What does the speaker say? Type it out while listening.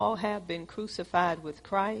all have been crucified with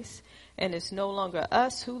Christ, and it's no longer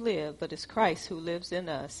us who live, but it's Christ who lives in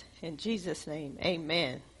us. In Jesus' name,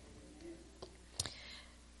 amen.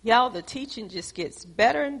 Y'all, the teaching just gets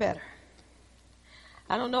better and better.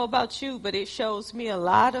 I don't know about you, but it shows me a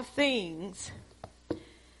lot of things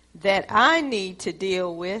that I need to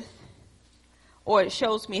deal with, or it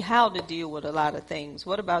shows me how to deal with a lot of things.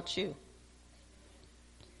 What about you?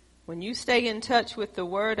 When you stay in touch with the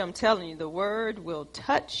Word, I'm telling you, the Word will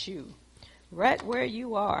touch you right where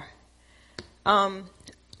you are. I'm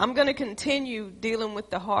going to continue dealing with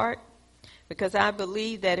the heart, because I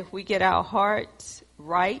believe that if we get our hearts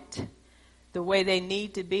right, the way they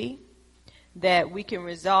need to be, that we can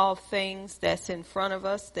resolve things that's in front of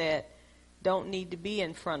us that don't need to be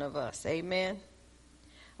in front of us. Amen.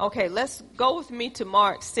 Okay, let's go with me to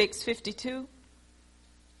Mark 6:52.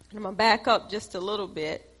 I'm going to back up just a little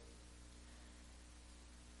bit.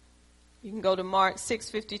 You can go to Mark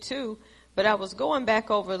 6:52, but I was going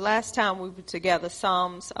back over last time we were together,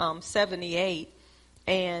 Psalms 78,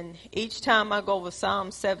 and each time I go over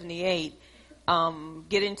Psalm 78,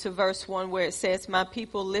 get into verse 1 where it says, "My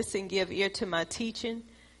people listen, give ear to my teaching."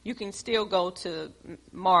 You can still go to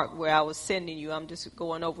Mark where I was sending you. I'm just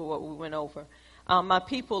going over what we went over. "My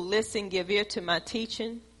people listen, give ear to my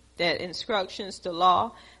teaching," that instructions, the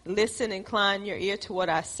law. "Listen, incline your ear to what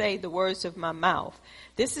I say, the words of my mouth."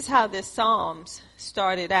 This is how this Psalms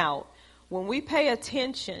started out. When we pay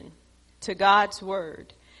attention to God's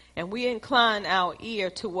word and we incline our ear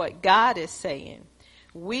to what God is saying,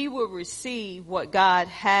 we will receive what God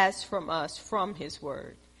has from us from his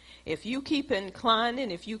word. If you keep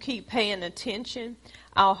inclining, if you keep paying attention,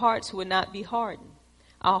 our hearts will not be hardened.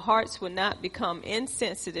 Our hearts will not become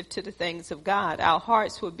insensitive to the things of God. Our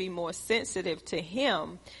hearts will be more sensitive to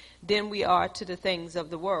him than we are to the things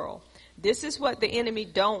of the world. This is what the enemy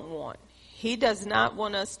don't want. He does not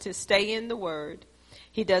want us to stay in the word.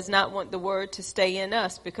 He does not want the word to stay in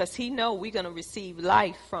us, because he knows we're going to receive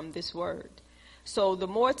life from this word. So the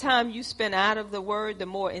more time you spend out of the word, the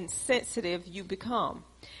more insensitive you become.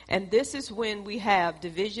 And this is when we have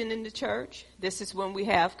division in the church. This is when we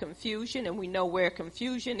have confusion, and we know where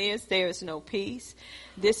confusion is, there is no peace.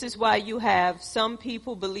 This is why you have some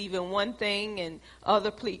people believe in one thing and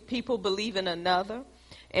other people believe in another.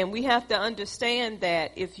 And we have to understand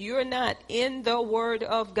that if you're not in the Word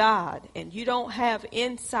of God and you don't have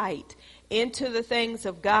insight into the things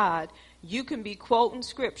of God, you can be quoting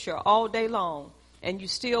Scripture all day long, and you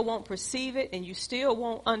still won't perceive it, and you still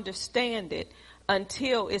won't understand it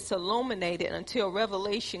until it's illuminated, until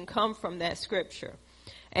revelation comes from that Scripture.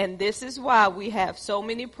 And this is why we have so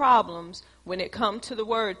many problems when it comes to the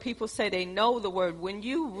Word. People say they know the Word. When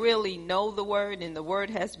you really know the Word and the Word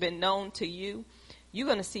has been known to you, you're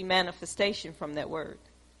going to see manifestation from that Word.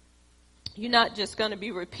 You're not just going to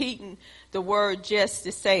be repeating the Word just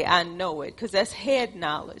to say, I know it, because that's head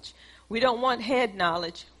knowledge. We don't want head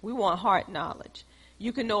knowledge. We want heart knowledge.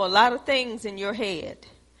 You can know a lot of things in your head,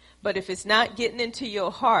 but if it's not getting into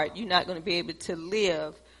your heart, you're not going to be able to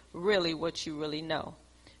live really what you really know.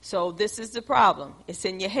 So this is the problem. It's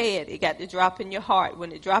in your head. It got to drop in your heart.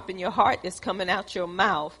 When it drop in your heart, it's coming out your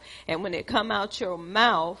mouth. And when it come out your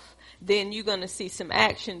mouth, then you're going to see some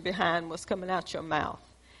action behind what's coming out your mouth.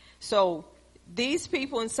 So these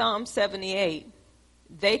people in Psalm 78,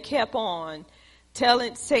 they kept on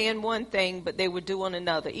saying one thing, but they were doing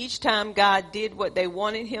another. Each time God did what they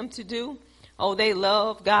wanted him to do, they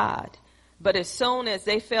loved God. But as soon as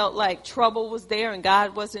they felt like trouble was there and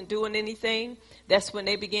God wasn't doing anything, that's when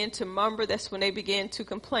they began to murmur. That's when they began to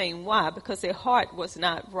complain. Why? Because their heart was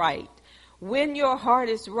not right. When your heart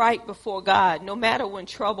is right before God, no matter when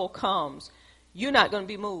trouble comes, you're not going to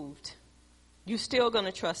be moved. You're still going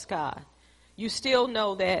to trust God. You still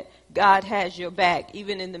know that God has your back,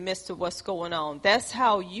 even in the midst of what's going on. That's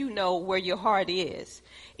how you know where your heart is.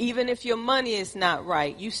 Even if your money is not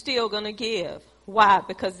right, you're still going to give. Why?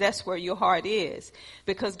 Because that's where your heart is.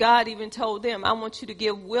 Because God even told them, I want you to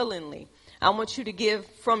give willingly. I want you to give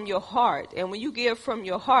from your heart. And when you give from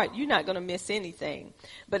your heart, you're not going to miss anything.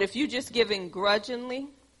 But if you're just giving grudgingly,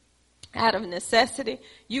 out of necessity,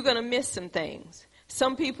 you're going to miss some things.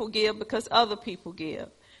 Some people give because other people give.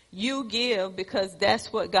 You give because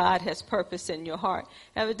that's what God has purposed in your heart.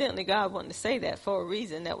 Evidently, God wanted to say that for a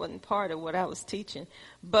reason. That wasn't part of what I was teaching.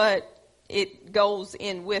 But it goes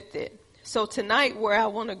in with it. So tonight where I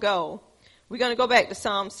want to go, we're going to go back to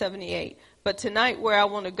Psalm 78. But tonight where I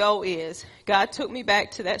want to go is, God took me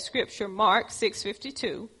back to that scripture, Mark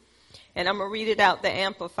 6:52. And I'm going to read it out, the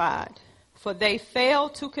Amplified. For they fail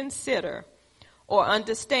to consider or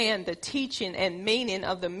understand the teaching and meaning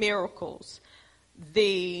of the miracles,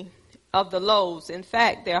 the of the loaves. In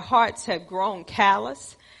fact, their hearts had grown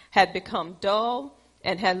callous, had become dull,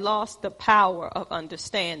 and had lost the power of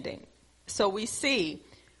understanding. So we see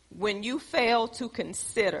when you fail to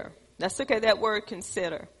consider, let's look at that word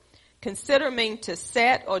consider. Consider means to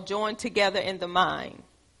set or join together in the mind.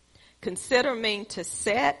 Consider means to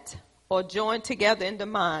set or join together in the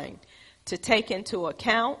mind, to take into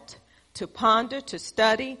account, to ponder, to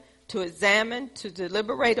study, to examine, to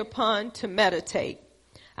deliberate upon, to meditate.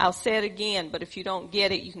 I'll say it again, but if you don't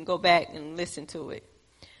get it, you can go back and listen to it.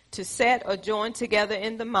 To set or join together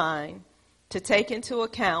in the mind, to take into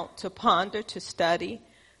account, to ponder, to study,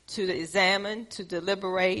 to examine, to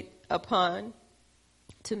deliberate upon,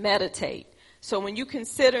 to meditate. So when you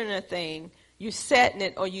considering a thing, you're setting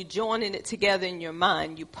it or you joining it together in your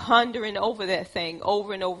mind. You pondering over that thing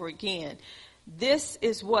over and over again. This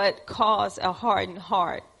is what caused a hardened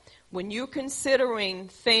heart. When you're considering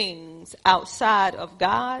things outside of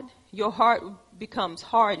God, your heart becomes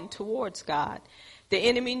hardened towards God. The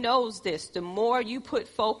enemy knows this. The more you put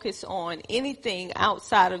focus on anything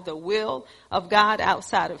outside of the will of God,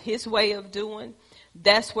 outside of his way of doing,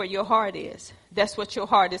 that's where your heart is. That's what your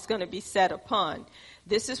heart is going to be set upon.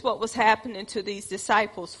 This is what was happening to these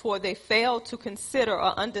disciples, for they failed to consider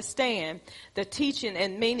or understand the teaching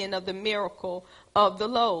and meaning of the miracle of the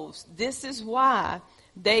loaves. This is why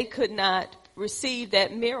they could not receive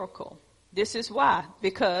that miracle. This is why,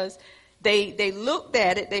 because they looked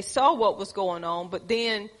at it, they saw what was going on, but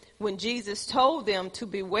then when Jesus told them to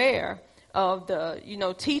beware of the,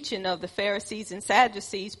 teaching of the Pharisees and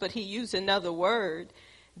Sadducees, but he used another word,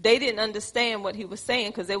 they didn't understand what he was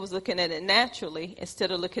saying because they was looking at it naturally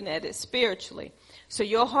instead of looking at it spiritually. So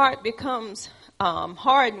your heart becomes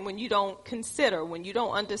hardened when you don't consider, when you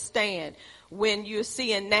don't understand, when you're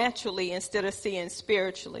seeing naturally instead of seeing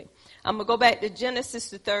spiritually. I'm going to go back to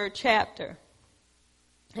Genesis, the 3rd chapter.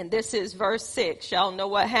 And this is verse 6. Y'all know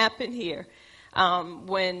what happened here.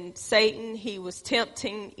 When Satan, he was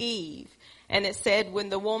tempting Eve. And it said, when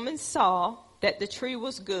the woman saw that the tree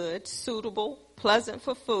was good, suitable, pleasant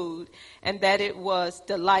for food, and that it was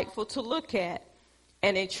delightful to look at,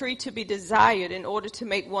 and a tree to be desired in order to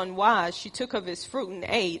make one wise, she took of its fruit and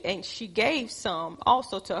ate, and she gave some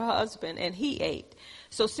also to her husband, and he ate.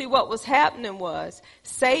 So see, what was happening was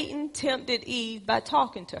Satan tempted Eve by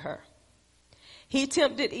talking to her. He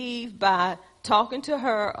tempted Eve by talking to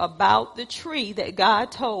her about the tree that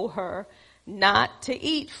God told her not to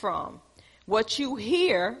eat from. What you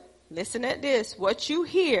hear, listen at this, what you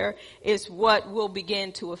hear is what will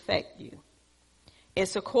begin to affect you.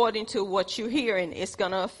 It's according to what you hear, and it's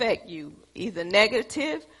going to affect you, either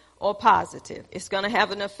negative or positive. It's going to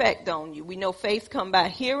have an effect on you. We know faith come by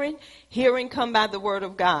hearing, hearing come by the word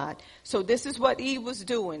of God. So this is what Eve was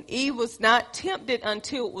doing. Eve was not tempted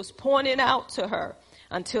until it was pointed out to her,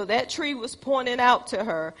 until that tree was pointed out to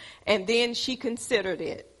her, and then she considered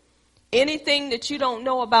it. Anything that you don't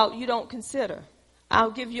know about, you don't consider.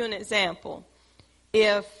 I'll give you an example.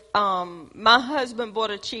 If my husband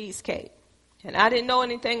bought a cheesecake, and I didn't know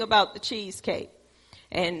anything about the cheesecake,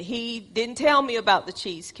 and he didn't tell me about the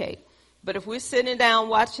cheesecake, but if we're sitting down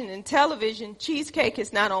watching in television, cheesecake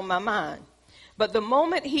is not on my mind. But the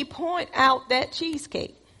moment he point out that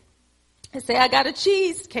cheesecake and say, I got a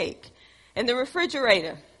cheesecake in the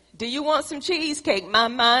refrigerator, do you want some cheesecake? My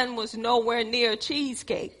mind was nowhere near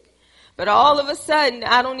cheesecake. But all of a sudden,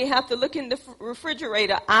 I don't even have to look in the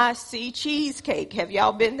refrigerator. I see cheesecake. Have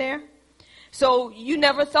y'all been there? So you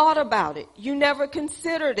never thought about it. You never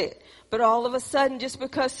considered it. But all of a sudden, just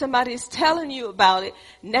because somebody's telling you about it,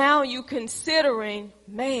 now you considering,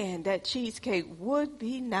 man, that cheesecake would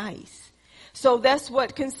be nice. So that's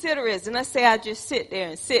what consider is. And let's say I just sit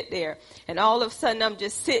there. And all of a sudden I'm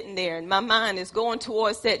just sitting there and my mind is going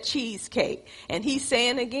towards that cheesecake. And he's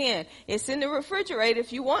saying again, it's in the refrigerator.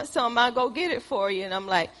 If you want some, I'll go get it for you. And I'm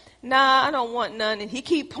like, nah, I don't want none. And he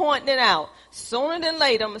keep pointing it out. Sooner than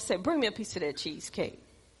later, I'm going to say, bring me a piece of that cheesecake.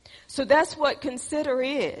 So that's what consider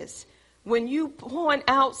is. When you point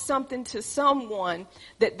out something to someone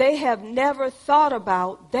that they have never thought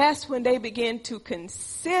about, that's when they begin to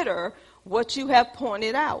consider what you have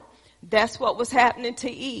pointed out. That's what was happening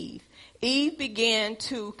to Eve. Eve began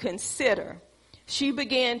to consider. She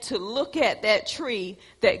began to look at that tree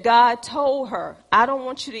that God told her, I don't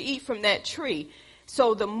want you to eat from that tree.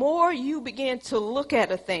 So the more you begin to look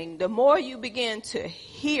at a thing, the more you begin to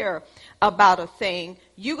hear about a thing,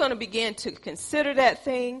 you're going to begin to consider that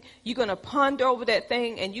thing, you're going to ponder over that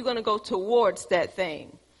thing, and you're going to go towards that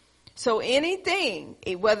thing. So anything,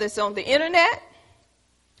 whether it's on the internet,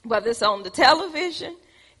 whether it's on the television,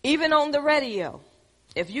 even on the radio,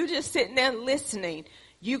 if you're just sitting there listening,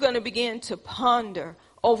 you're going to begin to ponder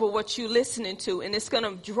over what you're listening to, and it's going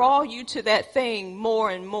to draw you to that thing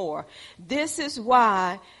more and more. This is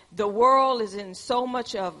why the world is in so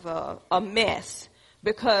much of a mess,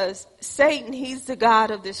 because Satan, he's the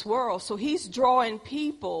god of this world. So he's drawing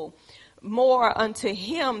people more unto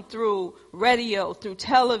him through radio, through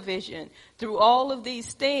television, through all of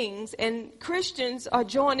these things. And Christians are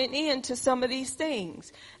joining in to some of these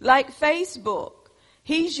things, like Facebook.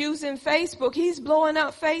 He's using Facebook. He's blowing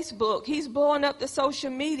up Facebook. He's blowing up the social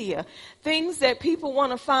media. Things that people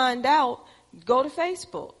want to find out, go to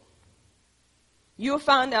Facebook. You'll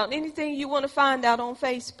find out anything you want to find out on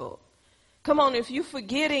Facebook. Come on, if you're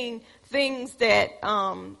forgetting things that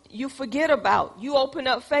you forget about, you open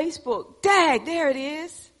up Facebook. Dag, there it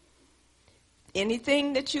is.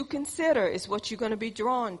 Anything that you consider is what you're going to be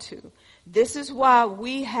drawn to. This is why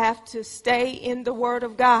we have to stay in the Word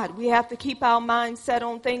of God. We have to keep our mind set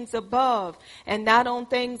on things above and not on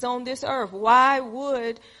things on this earth. Why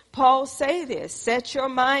would Paul say this? Set your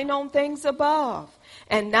mind on things above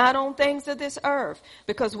and not on things of this earth.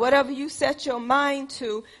 Because whatever you set your mind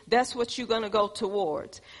to, that's what you're going to go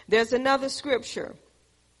towards. There's another scripture.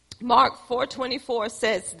 Mark 4:24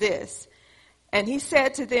 says this. And he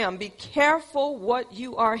said to them, be careful what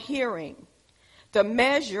you are hearing. The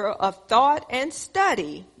measure of thought and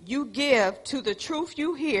study you give to the truth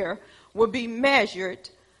you hear will be measured,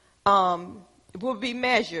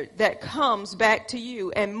 that comes back to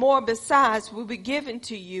you, and more besides will be given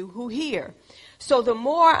to you who hear. So the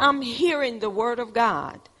more I'm hearing the word of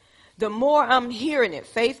God, the more I'm hearing it,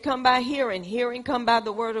 faith come by hearing, hearing come by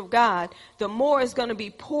the word of God, the more it's going to be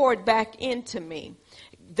poured back into me.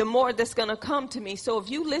 The more that's going to come to me. So if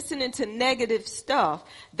you listening to negative stuff,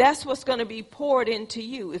 that's what's going to be poured into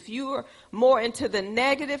you. If you are more into the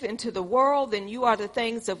negative, into the world, than you are the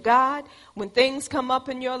things of God, when things come up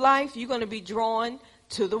in your life, you're going to be drawn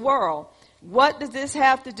to the world. What does this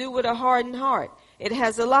have to do with a hardened heart? It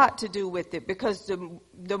has a lot to do with it, because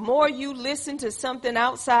the more you listen to something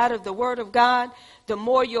outside of the Word of God, the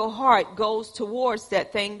more your heart goes towards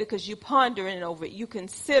that thing, because you're pondering over it, you're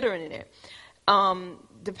considering it.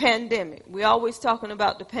 The pandemic. We're always talking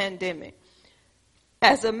about the pandemic.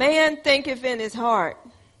 As a man thinketh in his heart,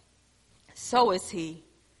 so is he.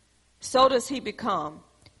 So does he become.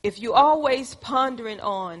 If you always pondering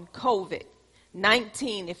on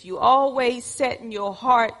COVID-19, if you always setting your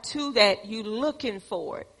heart to that, you looking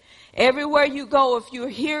for it. Everywhere you go, if you're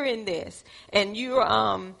hearing this and you're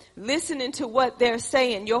listening to what they're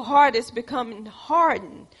saying, your heart is becoming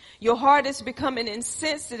hardened. Your heart is becoming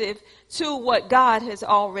insensitive to what God has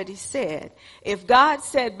already said. If God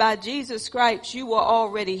said by Jesus' stripes you were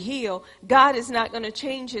already healed, God is not going to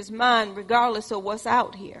change his mind regardless of what's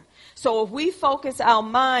out here. So if we focus our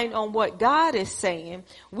mind on what God is saying,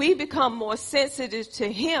 we become more sensitive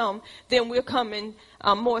to him, then we're coming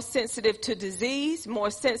more sensitive to disease,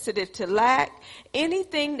 more sensitive to lack.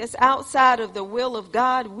 Anything that's outside of the will of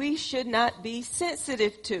God, we should not be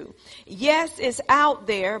sensitive to. Yes, it's out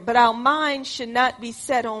there, but our mind should not be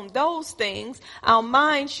set on those things. Our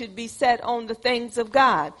mind should be set on the things of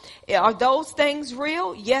God. Are those things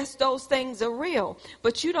real? Yes, those things are real,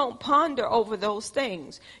 but you don't ponder over those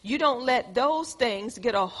things. You don't let those things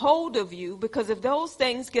get a hold of you, because if those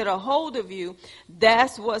things get a hold of you,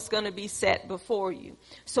 that's what's going to be set before you.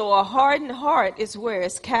 So a hardened heart is where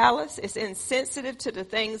it's callous, it's insensitive to the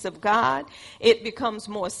things of God. It becomes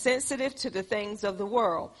more sensitive to the things of the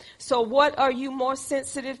world. So what are you more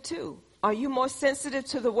sensitive to? Are you more sensitive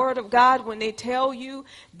to the word of God when they tell you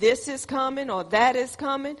this is coming or that is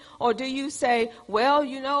coming? Or do you say, well,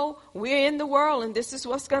 you know, we're in the world and this is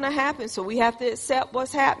what's going to happen, so we have to accept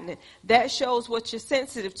what's happening? That shows what you're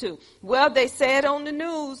sensitive to. Well, they said on the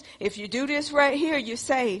news, if you do this right here, you're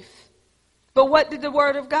safe. But what did the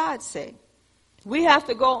word of God say? We have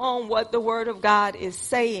to go on what the word of God is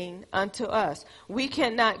saying unto us. We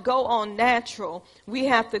cannot go on natural. We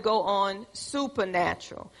have to go on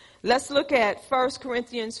supernatural. Let's look at 1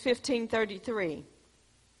 Corinthians 15:33.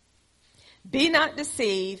 Be not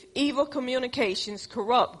deceived. Evil communications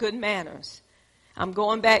corrupt good manners. I'm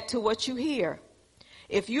going back to what you hear.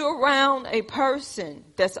 If you're around a person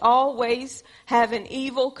that's always having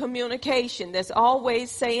evil communication, that's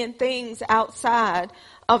always saying things outside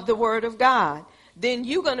of the word of God, then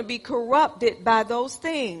you're going to be corrupted by those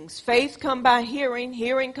things. Faith come by hearing,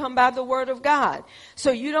 hearing come by the word of God.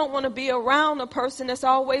 So you don't want to be around a person that's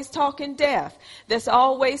always talking death, that's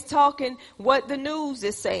always talking what the news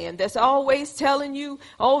is saying, that's always telling you,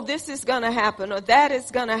 oh, this is going to happen or that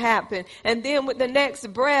is going to happen. And then with the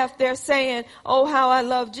next breath, they're saying, oh, how I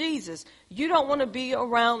love Jesus. You don't want to be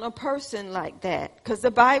around a person like that, because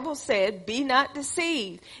the Bible said, be not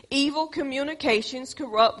deceived. Evil communications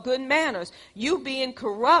corrupt good manners. You being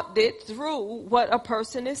corrupted through what a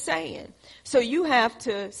person is saying. So you have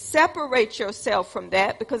to separate yourself from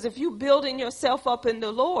that, because if you're building yourself up in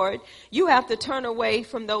the Lord, you have to turn away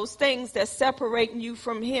from those things that's separating you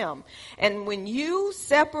from Him. And when you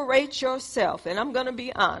separate yourself, and I'm going to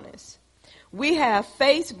be honest, we have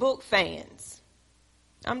Facebook fans.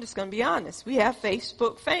 I'm just going to be honest. We have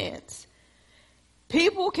Facebook fans.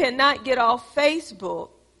 People cannot get off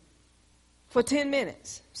Facebook for 10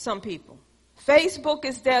 minutes, some people. Facebook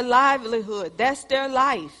is their livelihood. That's their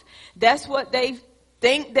life. That's what they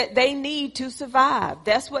think that they need to survive.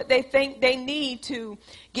 That's what they think they need to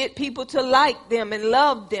get people to like them and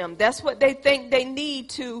love them. That's what they think they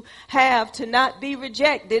need to have to not be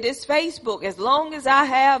rejected. It's Facebook. As long as I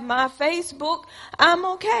have my Facebook, I'm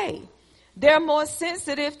okay. They're more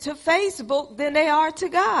sensitive to Facebook than they are to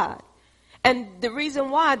God. And the reason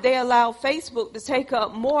why they allow Facebook to take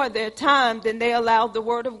up more of their time than they allow the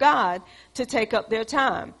Word of God to take up their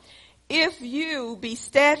time. If you be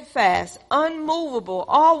steadfast, unmovable,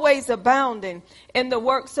 always abounding in the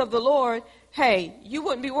works of the Lord, hey, you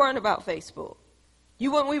wouldn't be worrying about Facebook. You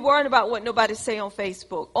wouldn't be worrying about what nobody say on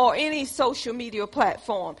Facebook or any social media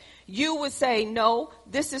platform. You would say, no,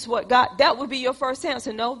 this is what God, that would be your first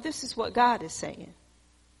answer. No, this is what God is saying.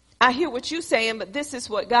 I hear what you're saying, but this is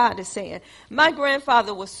what God is saying. My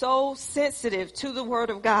grandfather was so sensitive to the Word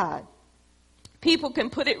of God. People can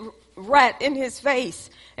put it right in his face,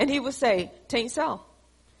 and he would say, "'Tain't so."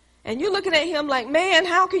 And you're looking at him like, man,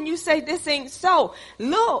 how can you say this ain't so?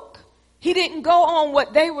 Look. He didn't go on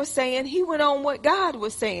what they were saying. He went on what God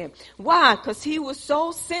was saying. Why? Because he was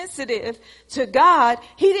so sensitive to God.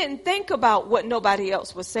 He didn't think about what nobody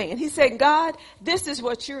else was saying. He said, God, this is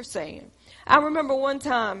what you're saying. I remember one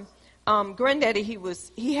time, Granddaddy,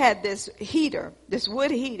 he had this heater, this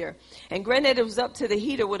wood heater. And Granddaddy was up to the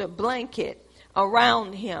heater with a blanket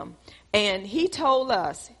around him. And he told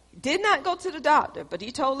us, did not go to the doctor, but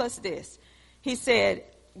he told us this. He said,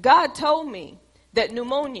 God told me that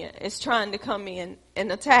pneumonia is trying to come in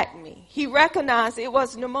and attack me. He recognized it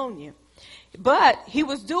was pneumonia. But he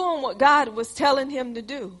was doing what God was telling him to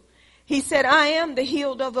do. He said, I am the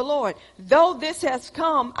healed of the Lord. Though this has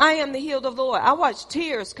come, I am the healed of the Lord. I watched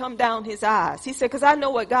tears come down his eyes. He said, because I know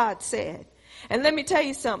what God said. And let me tell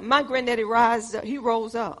you something. My granddaddy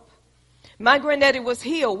rose up. My granddaddy was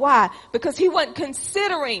healed. Why? Because he wasn't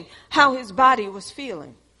considering how his body was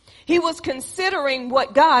feeling. He was considering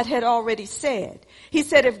what God had already said. He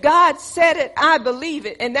said, if God said it, I believe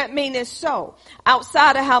it. And that means it's so.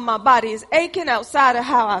 Outside of how my body is aching, outside of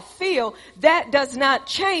how I feel, that does not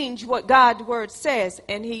change what God's word says.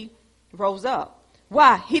 And he rose up.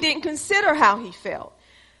 Why? He didn't consider how he felt.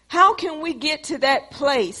 How can we get to that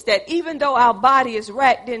place that even though our body is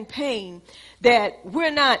racked in pain, that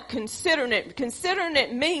we're not considering it? Considering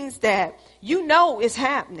it means that you know it's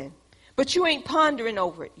happening. But you ain't pondering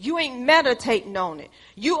over it. You ain't meditating on it.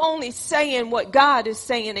 You only saying what God is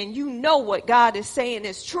saying, and you know what God is saying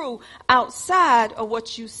is true outside of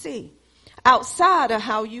what you see, outside of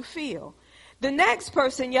how you feel. The next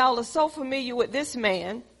person, y'all are so familiar with this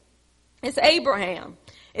man, is Abraham.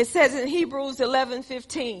 It says in Hebrews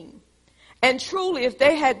 11:15, and truly if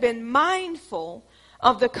they had been mindful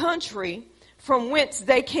of the country from whence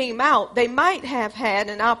they came out, they might have had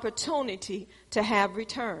an opportunity to have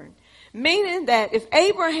returned. Meaning that if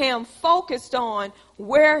Abraham focused on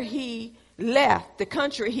where he left, the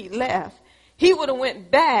country he left, he would have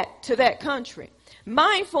went back to that country.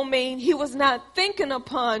 Mindful means he was not thinking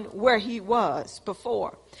upon where he was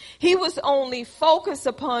before. He was only focused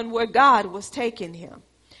upon where God was taking him.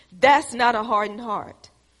 That's not a hardened heart.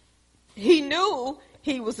 He knew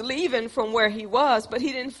he was leaving from where he was, but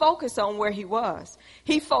he didn't focus on where he was.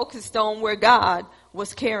 He focused on where God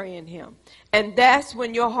was carrying him. And that's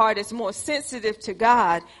when your heart is more sensitive to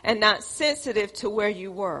God and not sensitive to where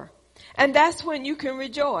you were. And that's when you can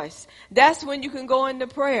rejoice. That's when you can go into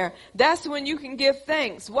prayer. That's when you can give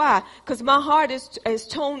thanks. Why? Because my heart is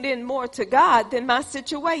toned in more to God than my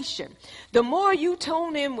situation. The more you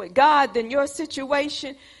tone in with God than your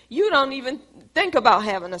situation, you don't even think about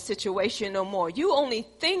having a situation no more. You only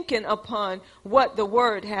thinking upon what the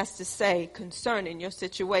word has to say concerning your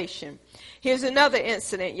situation. Here's another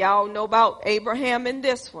incident. Y'all know about Abraham in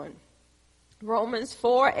this one. Romans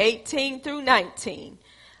 4:18 through 19.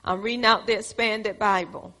 I'm reading out the Expanded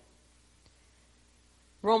Bible.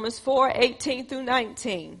 Romans 4:18 through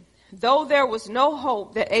 19. Though there was no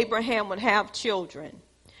hope that Abraham would have children,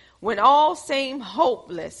 when all seemed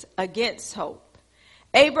hopeless against hope,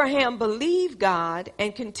 Abraham believed God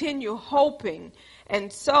and continued hoping,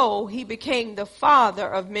 and so he became the father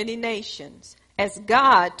of many nations, as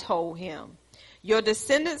God told him. Your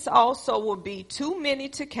descendants also will be too many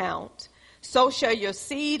to count, so shall your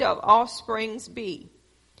seed of offsprings be.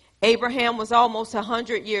 Abraham was almost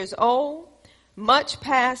 100 years old, much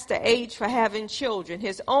past the age for having children,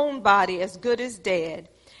 his own body as good as dead.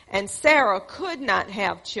 And Sarah could not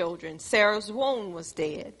have children. Sarah's womb was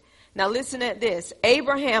dead. Now listen at this.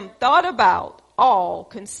 Abraham thought about all,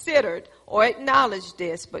 considered, or acknowledged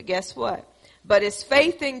this, but guess what? But his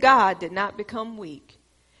faith in God did not become weak.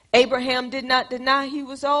 Abraham did not deny he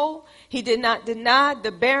was old. He did not deny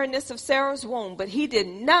the barrenness of Sarah's womb, but he did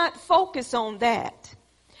not focus on that.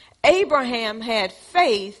 Abraham had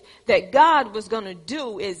faith that God was going to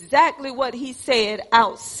do exactly what he said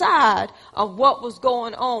outside of what was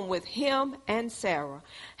going on with him and Sarah.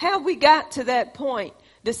 Have we got to that point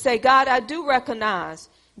to say, God, I do recognize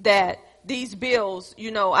that these bills,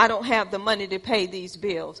 I don't have the money to pay these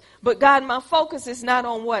bills. But God, my focus is not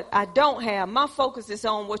on what I don't have. My focus is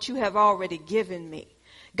on what you have already given me.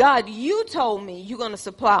 God, you told me you're going to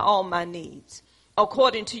supply all my needs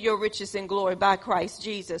according to your riches and glory by Christ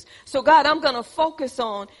Jesus. So God, I'm going to focus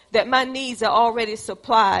on that my needs are already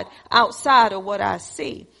supplied outside of what I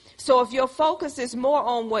see. So if your focus is more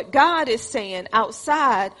on what God is saying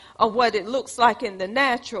outside of what it looks like in the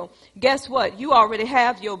natural, guess what? You already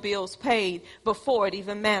have your bills paid before it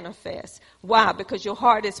even manifests. Why? Because your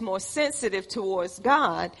heart is more sensitive towards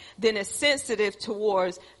God than it's sensitive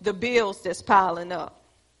towards the bills that's piling up.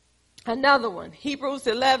 Another one, Hebrews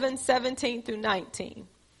 11, 17 through 19.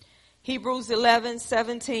 Hebrews 11,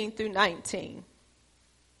 17 through 19.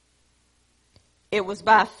 It was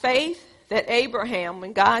by faith that Abraham,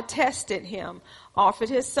 when God tested him, offered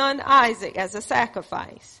his son Isaac as a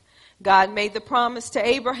sacrifice. God made the promise to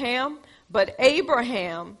Abraham, but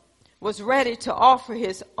Abraham was ready to offer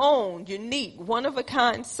his own unique,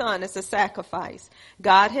 one-of-a-kind son as a sacrifice.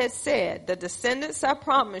 God had said, the descendants I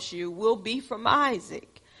promise you will be from Isaac.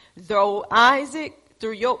 Through Isaac,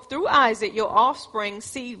 your offspring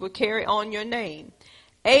seed will carry on your name.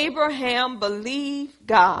 Abraham believed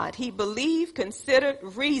God. He believed, considered,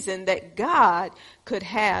 reasoned that God could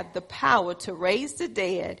have the power to raise the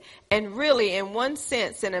dead. And really, in one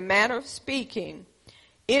sense, in a manner of speaking,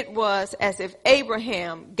 it was as if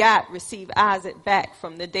Abraham received Isaac back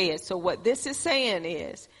from the dead. So what this is saying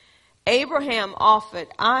is, Abraham offered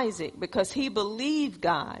Isaac because he believed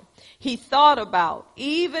God. He thought about,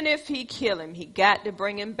 even if he killed him, he got to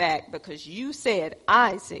bring him back because you said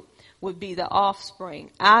Isaac would be the offspring.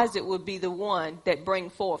 Isaac would be the one that bring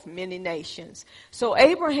forth many nations. So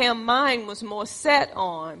Abraham's mind was more set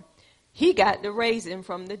on, he got to raise him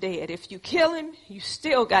from the dead. If you kill him, you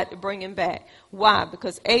still got to bring him back. Why?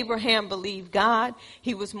 Because Abraham believed God.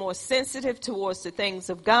 He was more sensitive towards the things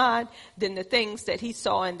of God than the things that he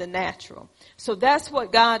saw in the natural. So that's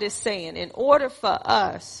what God is saying. In order for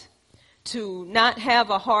us to not have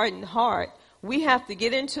a hardened heart, we have to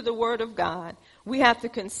get into the Word of God. We have to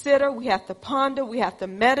consider, we have to ponder, we have to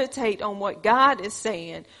meditate on what God is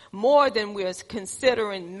saying more than we're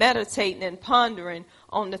considering, meditating, and pondering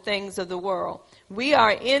on the things of the world. We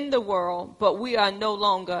are in the world, but we are no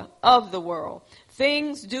longer of the world.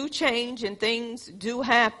 Things do change and things do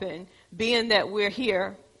happen, being that we're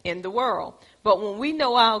here in the world. But when we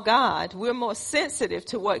know our God, we're more sensitive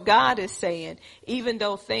to what God is saying, even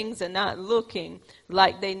though things are not looking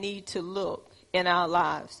like they need to look in our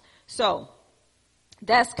lives. So,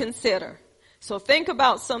 that's consider. So think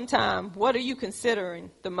about sometime, what are you considering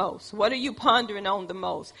the most? What are you pondering on the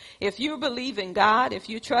most? If you believe in God, if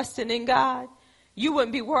you're trusting in God, you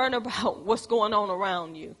wouldn't be worrying about what's going on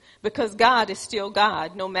around you because God is still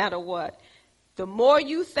God no matter what. The more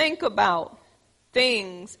you think about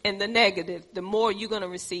things in the negative, the more you're going to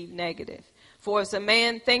receive negative. For as a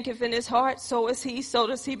man thinketh in his heart, so is he, so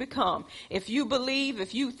does he become. If you believe,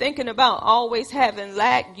 if you thinking about always having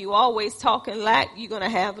lack, you always talking lack, you're going to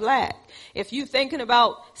have lack. If you thinking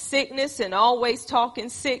about sickness and always talking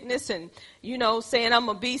sickness and, saying I'm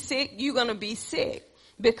going to be sick, you're going to be sick.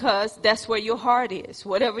 Because that's where your heart is.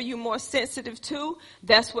 Whatever you're more sensitive to,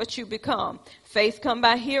 that's what you become. Faith come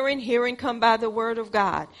by hearing, hearing come by the word of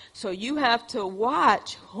God. So you have to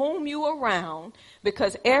watch whom you around,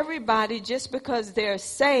 because everybody, just because they're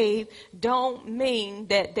saved, don't mean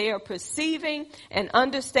that they are perceiving and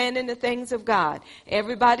understanding the things of God.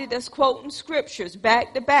 Everybody that's quoting scriptures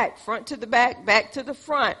back to back, front to the back to the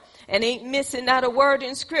front, and ain't missing not a word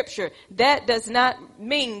in scripture, that does not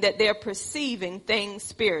mean that they're perceiving things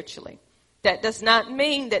spiritually. That does not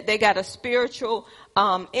mean that they got a spiritual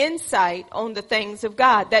insight on the things of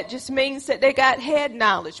God. That just means that they got head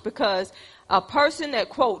knowledge, because a person that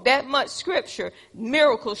quote that much scripture,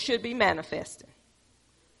 miracles should be manifested.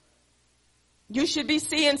 You should be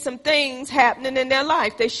seeing some things happening in their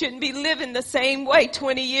life. They shouldn't be living the same way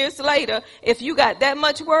 20 years later if you got that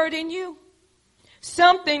much word in you.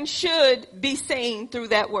 Something should be seen through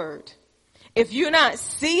that word. If you're not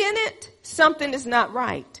seeing it, something is not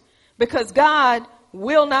right. Because God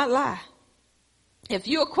will not lie. If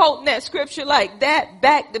you're quoting that scripture like that,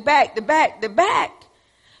 back to back to back to back,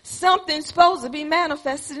 something's supposed to be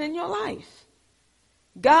manifested in your life.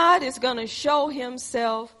 God is going to show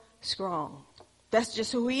himself strong. That's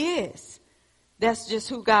just who he is. That's just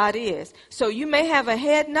who God is. So you may have a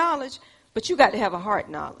head knowledge, but you got to have a heart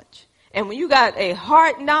knowledge. And when you got a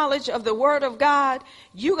heart knowledge of the word of God,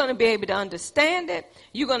 you're going to be able to understand it.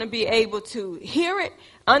 You're going to be able to hear it,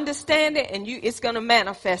 understand it, and it's going to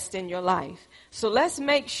manifest in your life. So let's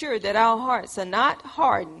make sure that our hearts are not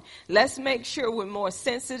hardened. Let's make sure we're more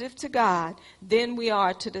sensitive to God than we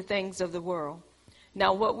are to the things of the world.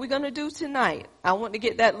 Now, what we're going to do tonight, I want to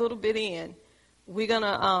get that little bit in. We're going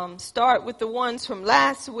to start with the ones from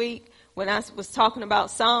last week. When I was talking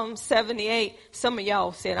about Psalm 78, some of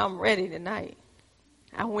y'all said, I'm ready tonight.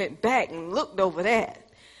 I went back and looked over that.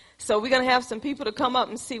 So we're going to have some people to come up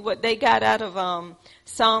and see what they got out of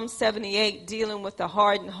Psalm 78, dealing with the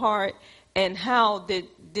hardened heart, and how did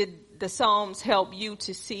the Psalms help you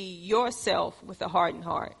to see yourself with a hardened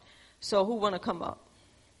heart. So who want to come up?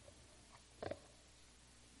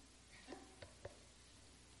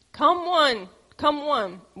 Come one,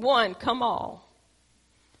 come all.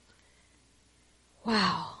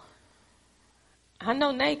 Wow. I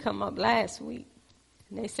know they come up last week.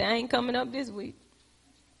 And they say, I ain't coming up this week.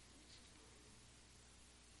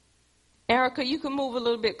 Erica, you can move a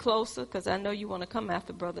little bit closer, because I know you want to come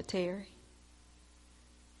after Brother Terry.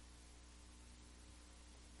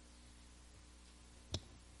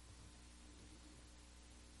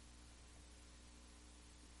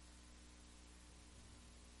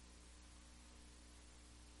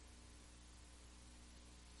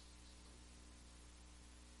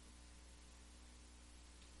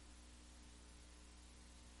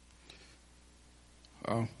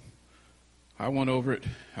 I went over it.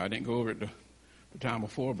 I didn't go over it the time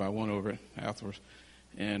before, but I went over it afterwards.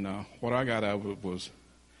 And what I got out of it was,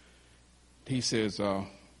 he says,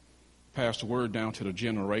 pass the word down to the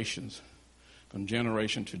generations, from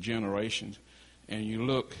generation to generations. And you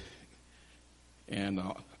look, and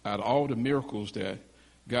out of all the miracles that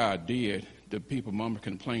God did, the people murmur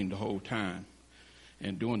complained the whole time.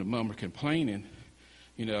 And during the murmur complaining,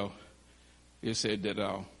 it said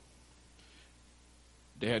that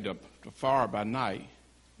they had the fire by night,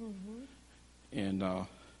 and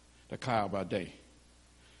the cloud by day.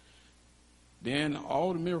 Then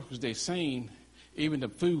all the miracles they seen, even the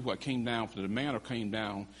food what came down, for the manna came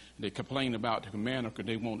down, they complained about the manna because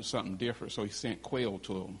they wanted something different, so he sent quail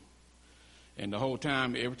to them. And the whole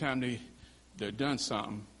time, every time they've done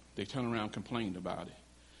something, they turn around and complained about it.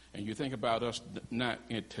 And you think about us not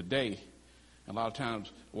today, a lot of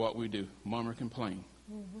times what we do, murmur, complain.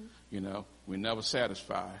 We're never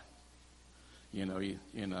satisfied. And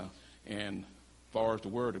as far as the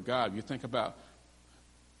word of God, you think about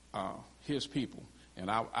his people and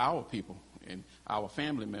our people and our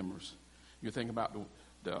family members. You think about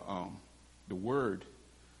the word.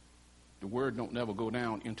 The word don't never go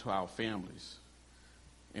down into our families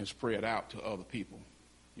and spread out to other people.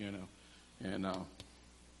 And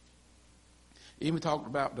even talked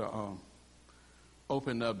about the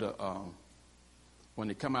opening of the when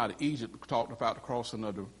they come out of Egypt, talked about the crossing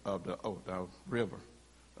of the river,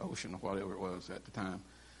 the ocean, or whatever it was at the time.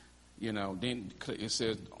 Then it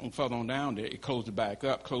says further on down there, it closed it back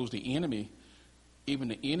up, closed the enemy. Even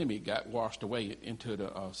the enemy got washed away into the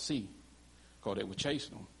sea, because they were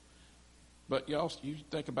chasing them. But you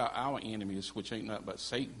think about our enemies, which ain't nothing but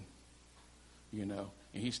Satan, and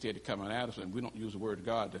he's steady coming at us, and we don't use the word of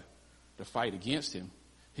God to fight against him.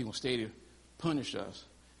 He will steady punish us,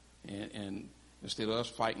 and instead of us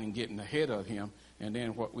fighting and getting ahead of him, and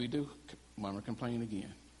then what we do, murmur, complain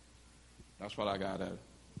again. That's what I got out of it.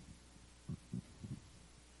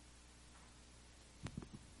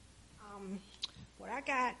 What I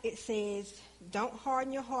got, it says, don't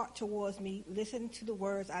harden your heart towards me. Listen to the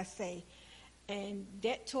words I say. And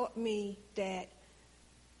that taught me that,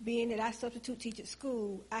 being that I substitute teach at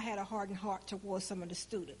school, I had a hardened heart towards some of the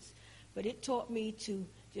students. But it taught me to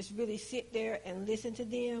just really sit there and listen to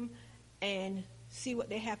them and see what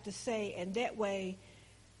they have to say. And that way,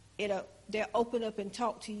 they'll open up and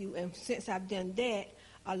talk to you. And since I've done that,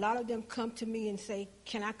 a lot of them come to me and say,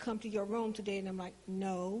 can I come to your room today? And I'm like,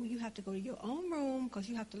 no, you have to go to your own room because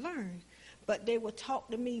you have to learn. But they will talk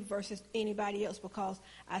to me versus anybody else because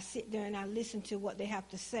I sit there and I listen to what they have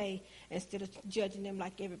to say instead of judging them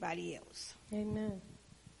like everybody else. Amen.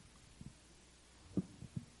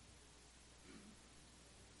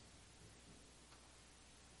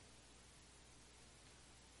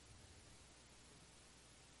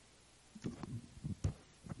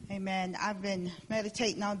 Amen. I've been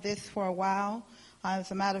meditating on this for a while.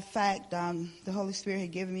 As a matter of fact, the Holy Spirit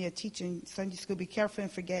had given me a teaching Sunday school, be careful in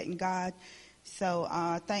forgetting God. So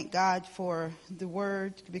thank God for the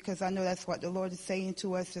word, because I know that's what the Lord is saying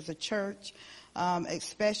to us as a church,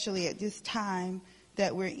 especially at this time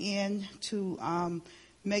that we're in, to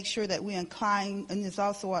make sure that we incline, and there's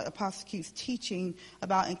also what Apostle keeps teaching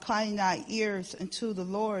about inclining our ears unto the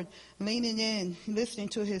Lord, leaning in, listening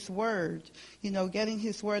to his word, getting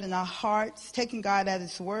his word in our hearts, taking God at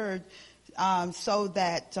his word, so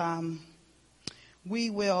that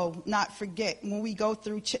we will not forget when we go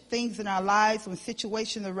through things in our lives, when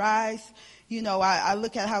situations arise. I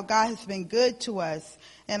look at how God has been good to us,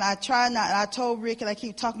 and I try not, and I told Rick, and I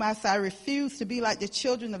keep talking about this, I refuse to be like the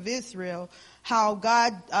children of Israel, how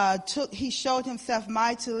God he showed himself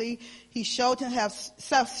mightily, he showed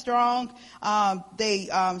himself strong. They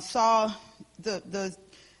saw the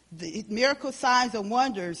miracle signs and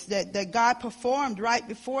wonders that God performed right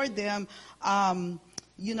before them.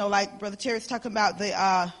 Like Brother Terry's talking about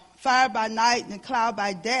the fire by night and the cloud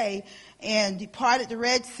by day, and he parted the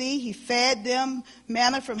Red Sea. He fed them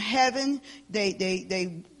manna from heaven.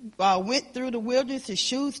 They went through the wilderness. His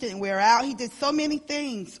shoes didn't wear out. He did so many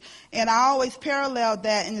things, and I always parallel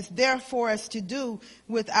that, and it's there for us to do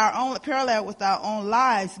with our own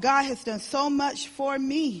lives. God has done so much for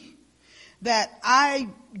me that I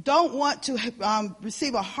don't want to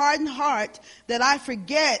receive a hardened heart, that I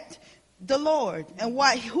forget the Lord and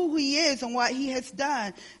who he is and what he has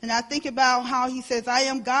done. And I think about how he says, I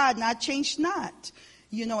am God and I change not.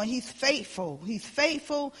 And he's faithful. He's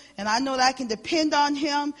faithful, and I know that I can depend on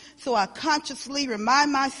him. So I consciously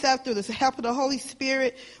remind myself through the help of the Holy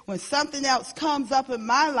Spirit, when something else comes up in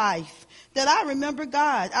my life, that I remember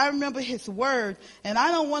God. I remember his word. And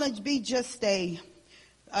I don't want to be just a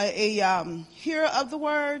hearer of the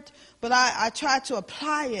word, but I try to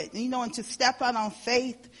apply it, and to step out on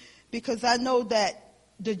faith, because I know that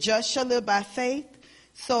the just shall live by faith.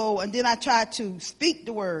 So, and then I try to speak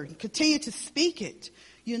the word, continue to speak it,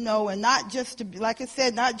 and not just to, like I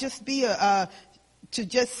said, not just be to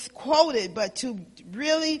just quote it, but to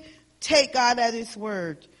really take God at his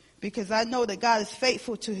word, because I know that God is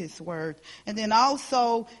faithful to his word. And then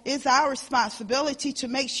also, it's our responsibility to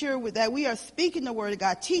make sure that we are speaking the word of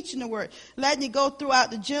God, teaching the word, letting it go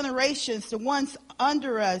throughout the generations, the ones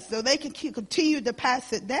under us, so they can continue to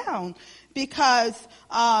pass it down. Because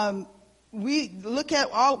we look at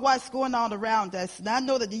all what's going on around us, and I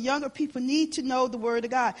know that the younger people need to know the word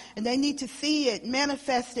of God, and they need to see it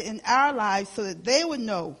manifested in our lives so that they would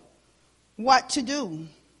know what to do.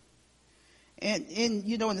 And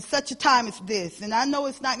in such a time as this. And I know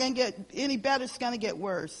it's not going to get any better. It's going to get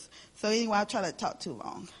worse. So anyway, I'll try not to talk too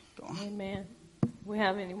long. Go on. Amen. We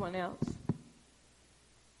have anyone else?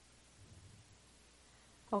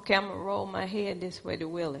 Okay, I'm going to roll my head this way to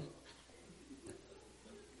Willie.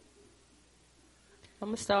 I'm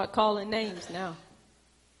going to start calling names now.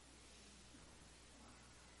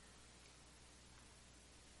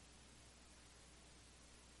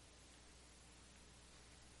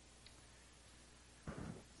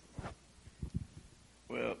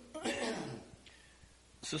 Well,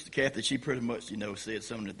 Sister Kathy, she pretty much, said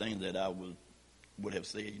some of the things that I would have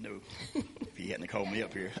said, if he hadn't called me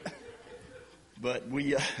up here. But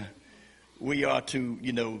we are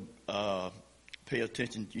to, pay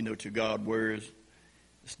attention, to God's words,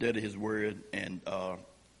 study his word, and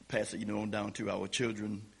pass it, on down to our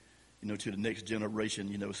children, to the next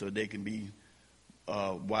generation, so they can be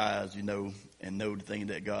wise, and know the thing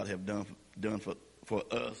that God have done for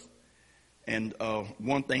us. And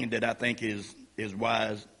one thing that I think is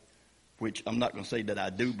wise, which I'm not going to say that I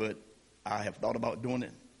do, but I have thought about doing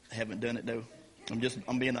it. I haven't done it though.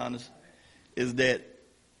 I'm being honest. Is that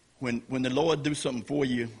when the Lord do something for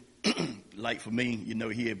you, like for me,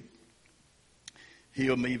 he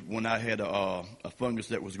healed me when I had a fungus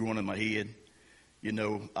that was growing in my head.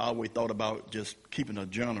 I always thought about just keeping a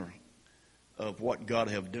journal of what God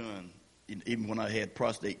have done, even when I had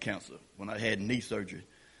prostate cancer, when I had knee surgery.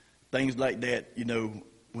 Things like that,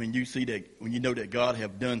 when you see that, when you know that God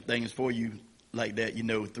have done things for you like that,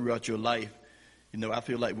 throughout your life, I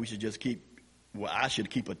feel like we should just I should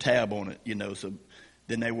keep a tab on it, so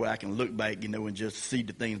then that way I can look back, and just see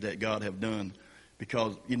the things that God have done.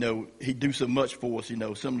 Because, he do so much for us,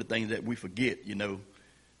 some of the things that we forget,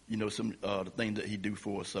 some the things that he do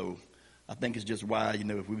for us. So I think it's just why,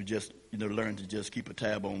 if we would just, learn to just keep a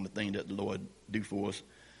tab on the thing that the Lord do for us,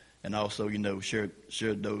 and also, share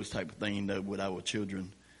those type of things with our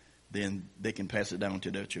children, then they can pass it down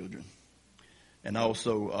to their children. And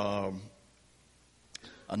also,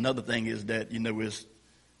 another thing is that,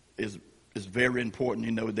 it's very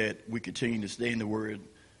important, that we continue to stay in the Word,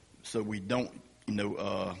 so we don't,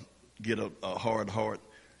 get a hard heart,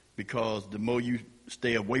 because the more you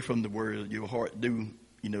stay away from the Word, your heart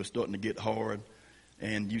starting to get hard,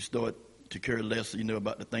 and you start to care less,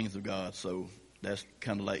 about the things of God. So that's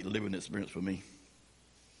kind of like a living experience for me.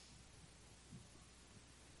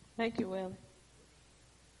 Thank you, Willie.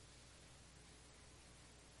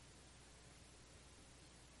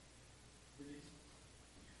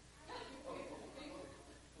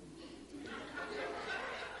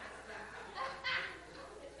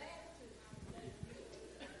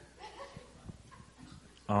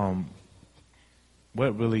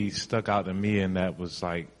 What really stuck out to me in that was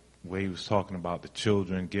like where he was talking about the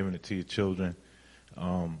children, giving it to your children,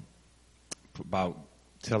 about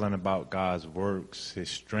telling about God's works, his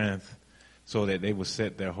strength, so that they would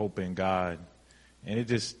set their hope in God. And it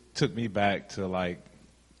just took me back to like,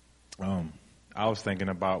 I was thinking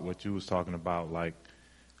about what you was talking about, like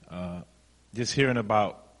just hearing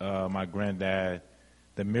about my granddad,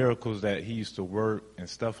 the miracles that he used to work and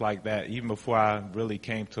stuff like that. Even before I really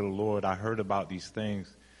came to the Lord, I heard about these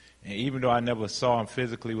things. And even though I never saw him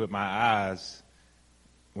physically with my eyes,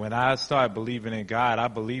 when I started believing in God, I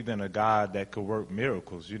believed in a God that could work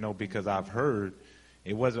miracles, because I've heard.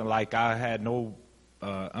 It wasn't like I had no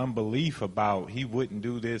unbelief about he wouldn't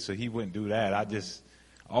do this or he wouldn't do that. I just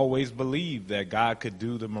always believed that God could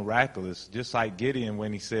do the miraculous, just like Gideon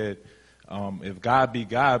when he said, if God be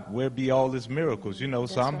God, where be all his miracles?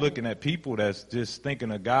 So I'm looking at people that's just thinking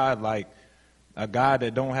of God like a God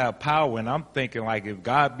that don't have power. And I'm thinking like, if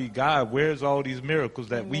God be God, where's all these miracles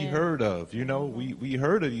that we heard of? We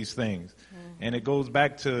heard of these things. And it goes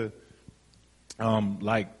back to,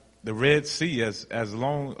 like the Red Sea, as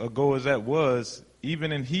long ago as that was,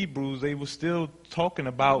 even in Hebrews, they were still talking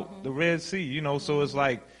about the Red Sea, so it's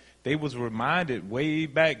like they was reminded way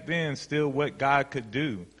back then still what God could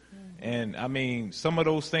do. And I mean, some of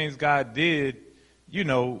those things God did,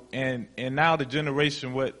 and now the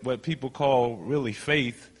generation, what people call really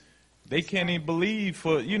faith, they can't even believe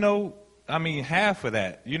for, half of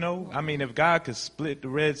that, I mean, if God could split the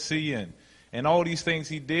Red Sea and all these things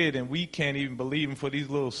he did, and we can't even believe him for these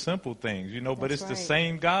little simple things, but it's the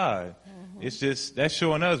same God. It's just, that's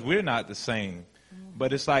showing us we're not the same.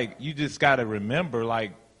 But it's like, you just got to remember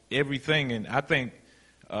like everything. And I think,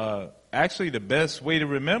 actually, the best way to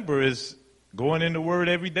remember is going in the Word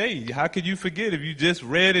every day. How could you forget if you just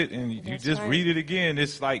read it and you just read it again?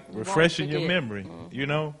 It's like refreshing your memory,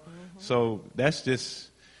 So that's just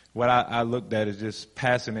what I looked at, is just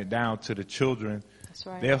passing it down to the children. That's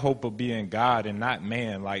right. Their hope of being God and not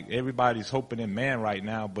man. Like everybody's hoping in man right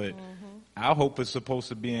now, but our hope is supposed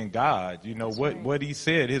to be in God. What he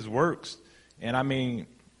said, his works. And I mean,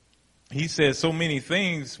 he said so many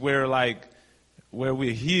things where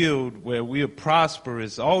we're healed, where we're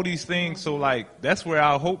prosperous, all these things. So like, that's where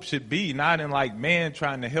our hope should be, not in like man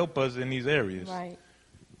trying to help us in these areas. Right.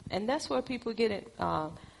 And that's where people get it.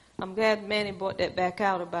 I'm glad Manny brought that back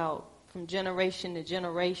out about from generation to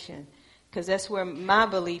generation, because that's where my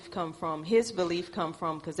belief come from, his belief come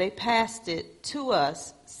from, because they passed it to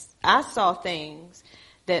us. I saw things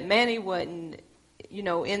that Manny wasn't,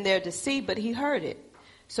 in there to see, but he heard it.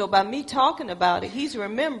 So by me talking about it, he's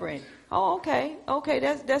remembering. Oh, okay,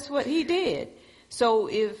 that's what he did. So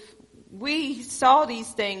if we saw these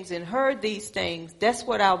things and heard these things, that's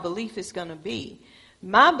what our belief is going to be.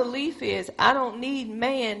 My belief is I don't need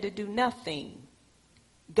man to do nothing.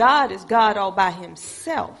 God is God all by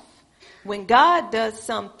himself. When God does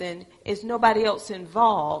something, it's nobody else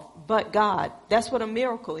involved but God. That's what a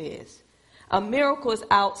miracle is. A miracle is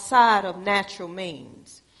outside of natural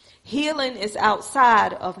means. Healing is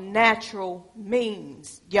outside of natural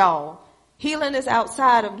means, y'all. Healing is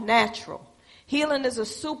outside of natural. Healing is a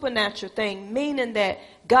supernatural thing, meaning that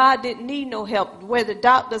God didn't need no help. Where the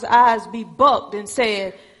doctor's eyes be bucked and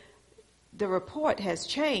said, the report has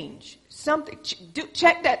changed.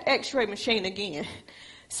 Check that x-ray machine again.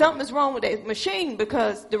 Something is wrong with that machine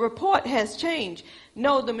because the report has changed.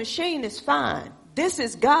 No, the machine is fine. This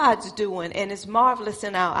is God's doing, and it's marvelous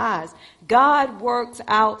in our eyes. God works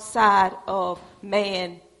outside of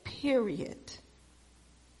man, period.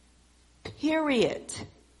 Period.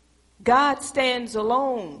 God stands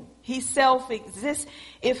alone. He self-exists.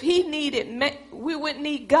 If he needed, we wouldn't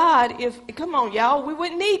need God. Come on, y'all, we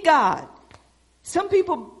wouldn't need God. Some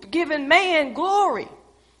people giving man glory.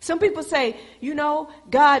 Some people say,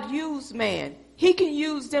 God used man. He can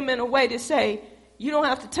use them in a way to say, you don't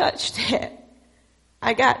have to touch that.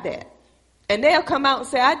 I got that. And they'll come out and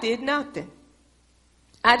say, I did nothing.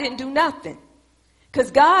 I didn't do nothing.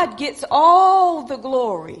 Because God gets all the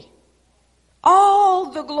glory.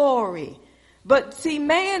 All the glory. But see,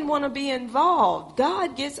 man want to be involved.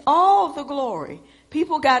 God gets all the glory.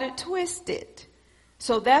 People got it twisted.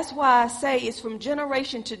 So that's why I say it's from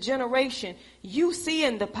generation to generation. You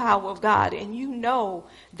seeing the power of God, and you know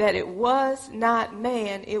that it was not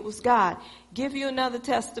man, it was God. Give you another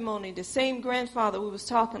testimony. The same grandfather we was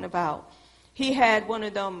talking about, he had one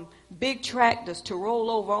of them big tractors to roll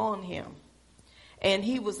over on him. And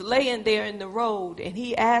he was laying there in the road, and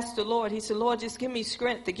he asked the Lord, he said, Lord, just give me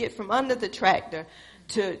strength to get from under the tractor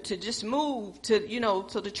to just move to,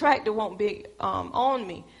 so the tractor won't be on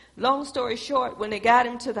me. Long story short, when they got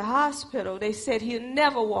him to the hospital, they said he'll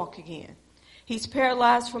never walk again. He's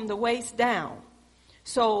paralyzed from the waist down.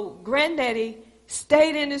 So Granddaddy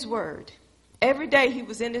stayed in his word. Every day he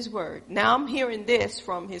was in his word. Now I'm hearing this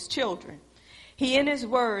from his children. He in his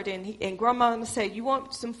word, and Grandma said, you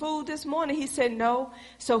want some food this morning? He said, no.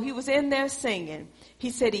 So he was in there singing. He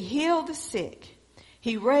said he healed the sick.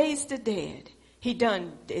 He raised the dead. He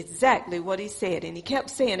done exactly what he said. And he kept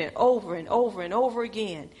saying it over and over and over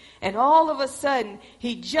again. And all of a sudden,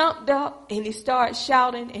 he jumped up and he started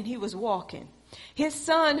shouting, and he was walking. His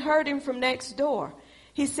son heard him from next door.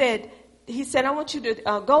 He said, I want you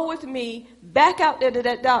to go with me back out there to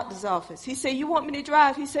that doctor's office. He said, you want me to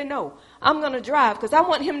drive? He said, no, I'm going to drive because I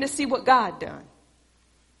want him to see what God done.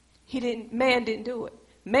 Man didn't do it.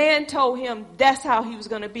 Man told him that's how he was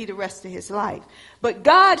going to be the rest of his life. But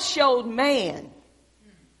God showed man,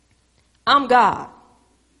 I'm God.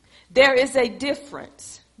 There is a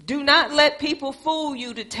difference. Do not let people fool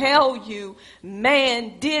you to tell you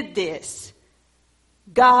man did this.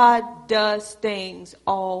 God does things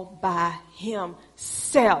all by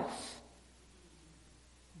himself.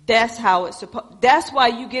 That's how it's supposed. That's why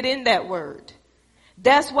you get in that word.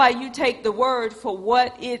 That's why you take the word for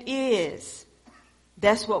what it is.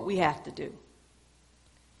 That's what we have to do.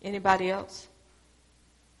 Anybody else?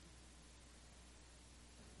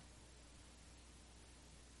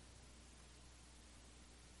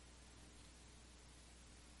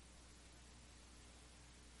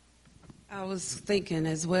 I was thinking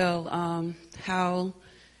as well how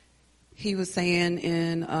he was saying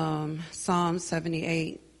in Psalm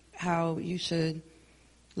 78 how you should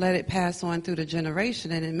let it pass on through the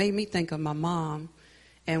generation. And it made me think of my mom.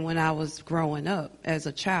 And when I was growing up as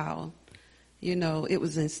a child, it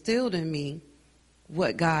was instilled in me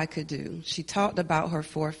what God could do. She talked about her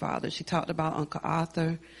forefathers. She talked about Uncle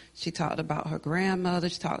Arthur. She talked about her grandmother.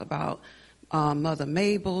 She talked about Mother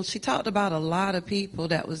Mabel. She talked about a lot of people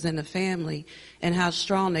that was in the family and how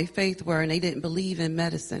strong their faith were, and they didn't believe in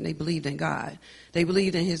medicine. They believed in God. They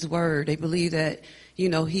believed in his word. They believed that,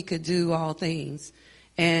 he could do all things.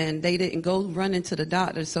 And they didn't go run into the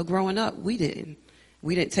doctor. So growing up, we didn't.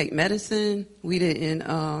 We didn't take medicine. We didn't,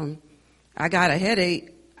 I got a headache.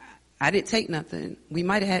 I didn't take nothing. We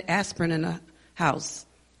might have had aspirin in the house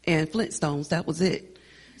and Flintstones. That was it.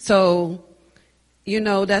 So,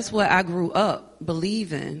 that's what I grew up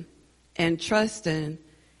believing and trusting.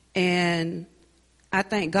 And I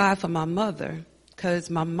thank God for my mother because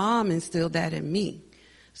my mom instilled that in me.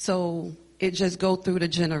 So it just go through the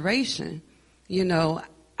generation.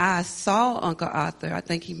 I saw Uncle Arthur. I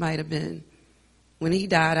think he might have been, when he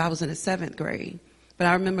died, I was in the 7th grade. But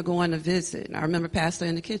I remember going to visit. I remember Pastor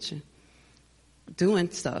in the kitchen doing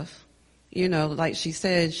stuff. Like she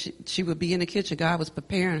said, she would be in the kitchen. God was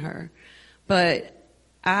preparing her. But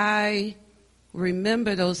I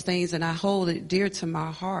remember those things and I hold it dear to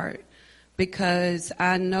my heart because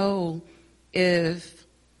I know that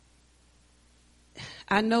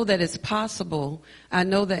it's possible. I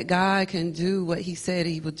know that God can do what he said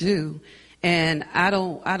he would do. And I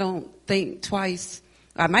don't think twice.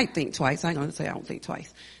 I might think twice. I ain't going to say I don't think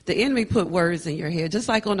twice. The enemy put words in your head. Just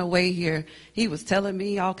like on the way here, he was telling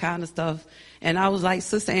me all kind of stuff. And I was like,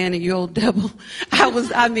 Sister Annie, you old devil.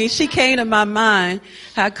 She came to my mind.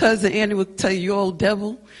 How Cousin Annie would tell you, you old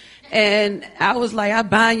devil. And I was like, I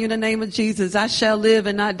bind you in the name of Jesus. I shall live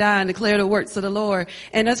and not die and declare the works of the Lord.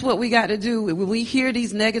 And that's what we got to do. When we hear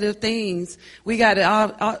these negative things, we got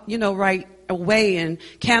to, right away and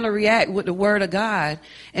counter react with the word of God.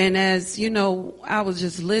 And as I was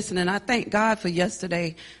just listening. I thank God for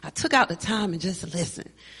yesterday. I took out the time and just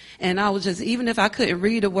listened. And I was just, even if I couldn't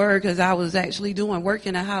read a word because I was actually doing work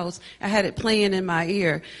in the house, I had it playing in my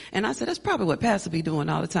ear. And I said, that's probably what Pastor be doing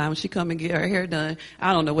all the time when she come and get her hair done.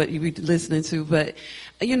 I don't know what you be listening to, but,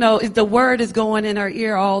 you know, the word is going in her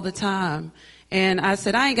ear all the time. And I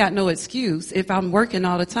said, I ain't got no excuse. If I'm working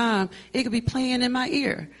all the time, it could be playing in my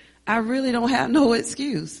ear. I really don't have no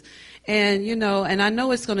excuse. And, you know, and I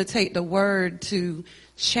know it's going to take the word to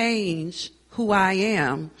change who I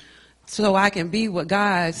am so I can be what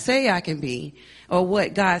God say I can be, or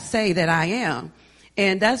what God say that I am.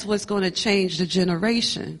 And that's what's going to change the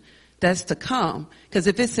generation that's to come. Because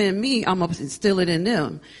if it's in me, I'm going to instill it in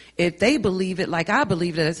them. If they believe it like I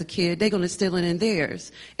believed it as a kid, they're going to instill it in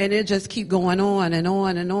theirs. And it just keep going on and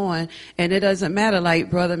on and on. And it doesn't matter, like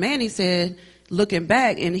Brother Manny said, looking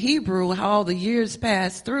back in Hebrew, how all the years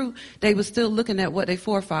passed through, they were still looking at what their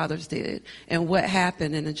forefathers did and what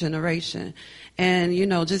happened in the generation. And, you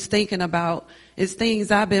know, just thinking about, it's things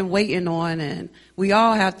I've been waiting on, and we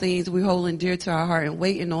all have things we're holding dear to our heart and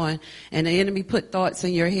waiting on, and the enemy put thoughts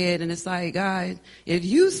in your head, and it's like, God, if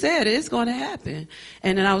you said it, it's going to happen.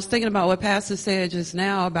 And then I was thinking about what Pastor said just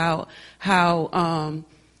now about how,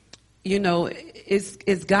 you know,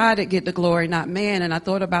 it's God that get the glory, not man. And I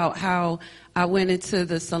thought about how I went into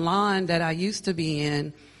the salon that I used to be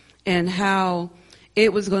in, and how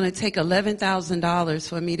it was going to take $11,000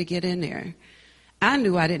 for me to get in there. I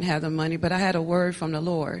knew I didn't have the money, but I had a word from the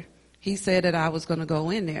Lord. He said that I was going to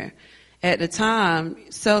go in there. At the time,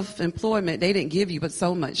 self-employment, they didn't give you but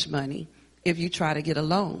so much money if you try to get a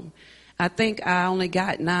loan. I think I only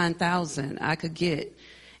got $9,000 I could get.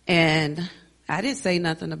 And I didn't say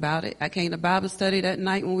nothing about it. I came to Bible study that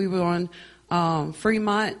night when we were on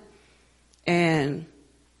Fremont, and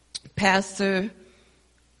Pastor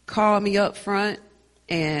called me up front,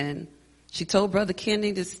 and she told Brother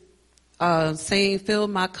Kenny to sing, "Fill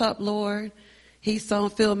My Cup, Lord." He sung,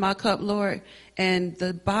 "Fill My Cup, Lord." And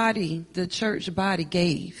the church body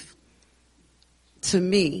gave to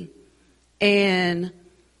me. And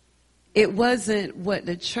it wasn't what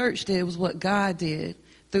the church did, it was what God did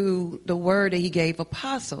through the word that he gave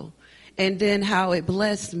Apostle. And then how it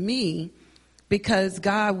blessed me, because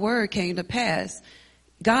God's word came to pass.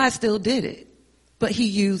 God still did it, but he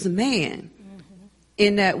used man.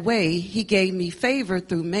 In that way, he gave me favor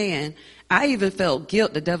through man. I even felt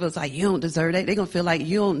guilt. The devil was like, you don't deserve that. They're going to feel like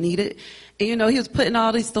you don't need it. And, you know, he was putting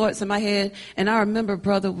all these thoughts in my head. And I remember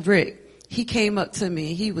Brother Rick, he came up to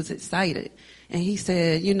me. He was excited. And he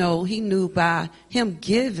said, you know, he knew by him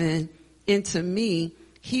giving into me,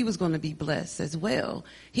 he was going to be blessed as well.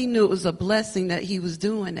 He knew it was a blessing that he was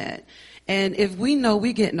doing that. And if we know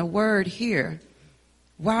we're getting a word here,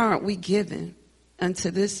 why aren't we giving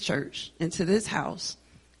unto this church, into this house?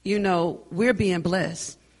 You know, we're being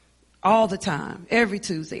blessed all the time, every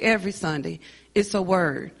Tuesday, every Sunday. It's a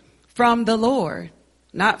word from the Lord,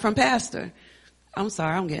 not from Pastor. I'm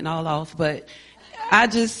sorry, I'm getting all off, but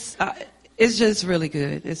it's just really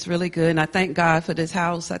good. It's really good. And I thank God for this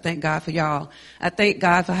house. I thank God for y'all. I thank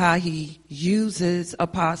God for how he uses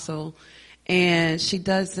Apostle, and she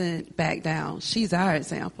doesn't back down. She's our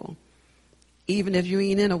example. Even if you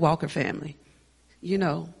ain't in a Walker family, you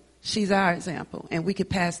know, she's our example, and we could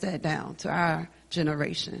pass that down to our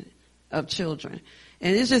generation of children.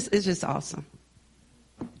 And it's just awesome.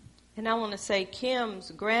 And I want to say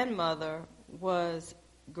Kim's grandmother was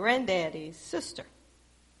Granddaddy's sister.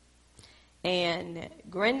 And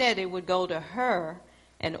Granddaddy would go to her,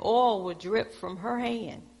 and oil would drip from her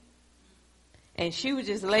hand. And she would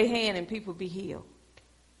just lay hand and people be healed.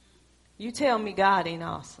 You tell me God ain't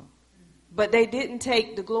awesome. But they didn't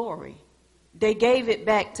take the glory. They gave it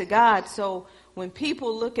back to God. So when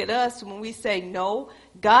people look at us, when we say, no,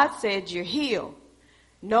 God said you're healed.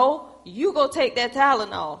 No, you go take that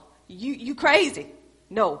Tylenol. You crazy.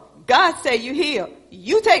 No, God said you healed.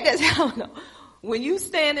 You take that Tylenol. When you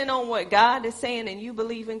standing on what God is saying and you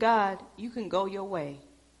believe in God, you can go your way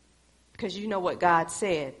because you know what God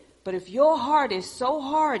said. But if your heart is so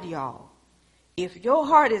hard, y'all, if your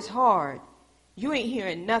heart is hard, you ain't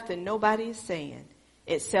hearing nothing nobody is saying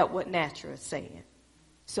except what natural is saying.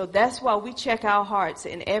 So that's why we check our hearts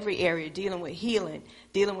in every area, dealing with healing,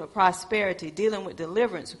 dealing with prosperity, dealing with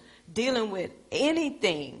deliverance, dealing with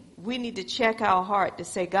anything. We need to check our heart to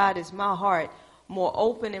say, God, is my heart more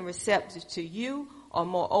open and receptive to you, or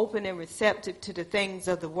more open and receptive to the things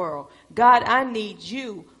of the world? God, I need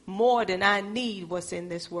you more than I need what's in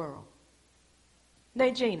this world.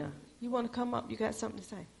 Najina, you want to come up? You got something to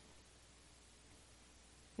say?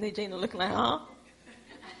 Najina looking like, huh?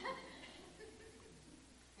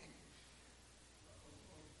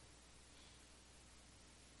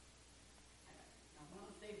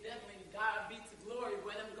 Definitely God be to glory.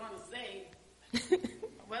 What I'm going to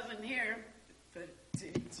here to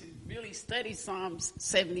really study Psalms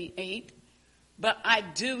 78, but I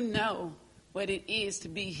do know what it is to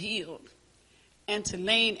be healed and to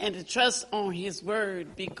lean and to trust on his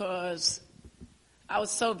word, because I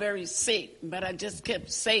was so very sick, but I just kept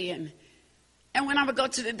saying. And when I would go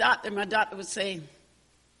to the doctor, my doctor would say,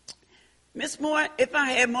 Miss Moore, if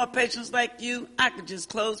I had more patients like you, I could just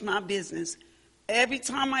close my business. Every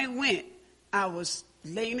time I went, I was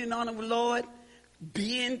leaning on the Lord,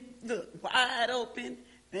 being wide open.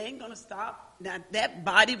 They ain't going to stop. Now, that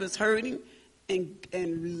body was hurting,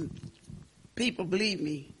 and people, believe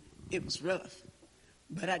me, it was rough.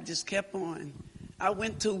 But I just kept on.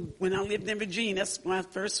 When I lived in Virginia, that's when I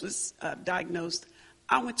first was diagnosed,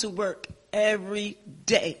 I went to work every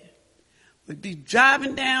day. Would be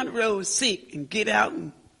driving down the road sick and get out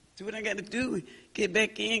and do what I got to do and get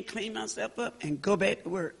back in, clean myself up, and go back to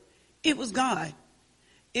work. It was God.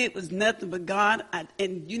 It was nothing but God.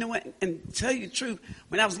 And you know what? And to tell you the truth,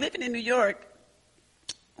 when I was living in New York,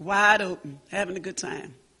 wide open, having a good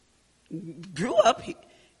time, grew up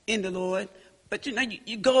in the Lord, but you know,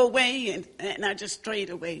 you go away and I just strayed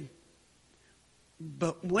away.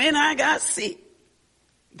 But when I got sick,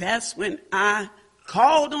 that's when I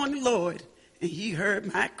called on the Lord, and he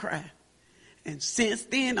heard my cry. And since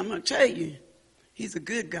then, I'm going to tell you, he's a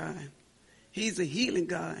good God. He's a healing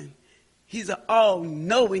God. He's an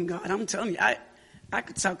all-knowing God. I'm telling you, I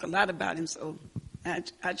could talk a lot about him, so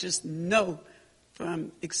I just know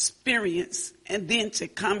from experience. And then to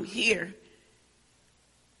come here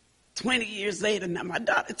 20 years later, now my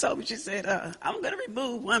doctor told me, she said, I'm going to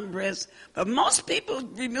remove one breast, but most people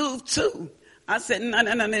remove two. I said, no,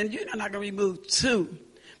 you're not going to remove two,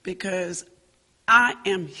 because I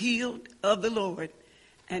am healed of the Lord.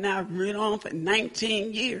 And I went on for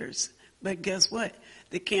 19 years. But guess what?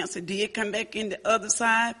 The cancer did come back in the other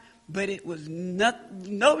side, but it was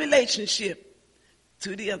no relationship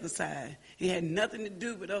to the other side. It had nothing to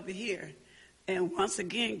do with over here. And once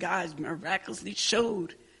again, God miraculously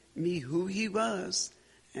showed me who he was.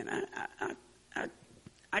 And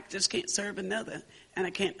I just can't serve another. And I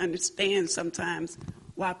can't understand sometimes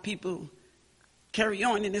why people carry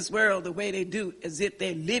on in this world the way they do, as if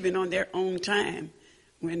they're living on their own time,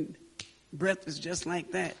 when breath is just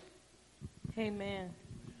like that. Amen.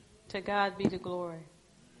 To God be the glory.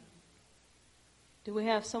 Do we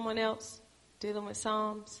have someone else dealing with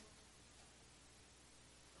Psalms?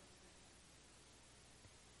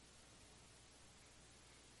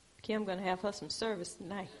 Kim going to have her some service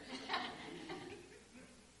tonight.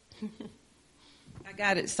 I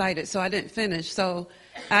got excited, so I didn't finish. So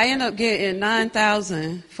I ended up getting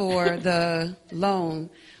 $9,000 for the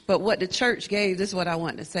loan. But what the church gave, this is what I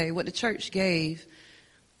want to say. What the church gave,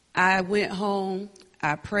 I went home,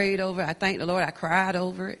 I prayed over it, I thanked the Lord, I cried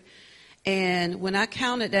over it. And when I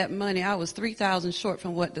counted that money, I was $3,000 short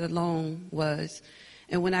from what the loan was.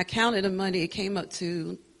 And when I counted the money, it came up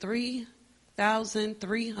to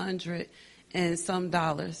 $3,300 and some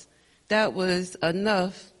dollars. That was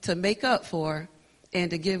enough to make up for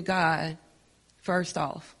and to give God first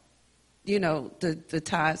off, the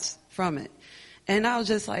tithes from it. And I was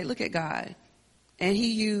just like, look at God. And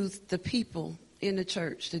he used the people in the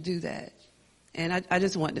church to do that. And I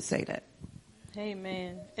just wanted to say that.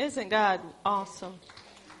 Amen. Isn't God awesome?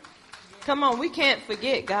 Come on, we can't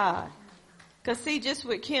forget God. Because see, just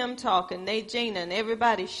with Kim talking, Gina, and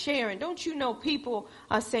everybody sharing, don't you know people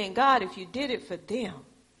are saying, God, if you did it for them,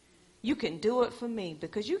 you can do it for me.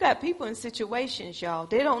 Because you got people in situations, y'all,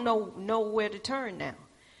 they don't know where to turn now.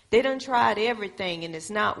 They done tried everything and it's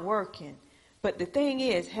not working. But the thing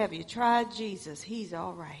is, have you tried Jesus? He's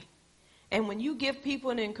all right. And when you give people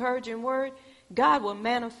an encouraging word, God will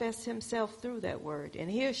manifest himself through that word. And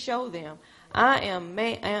he'll show them, I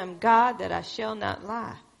am God that I shall not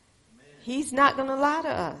lie. He's not going to lie to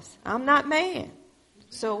us. I'm not man.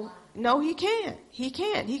 So, no, he can't. He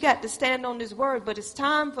can't. He got to stand on his word. But it's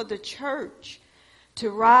time for the church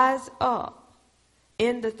to rise up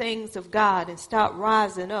in the things of God and stop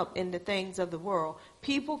rising up in the things of the world.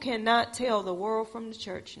 People cannot tell the world from the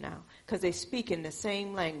church now because they speak in the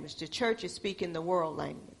same language. The church is speaking the world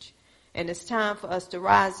language. And it's time for us to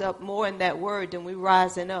rise up more in that word than we're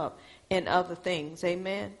rising up in other things.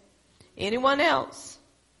 Amen. Anyone else?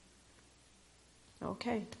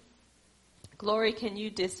 Okay. Glory, can you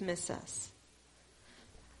dismiss us?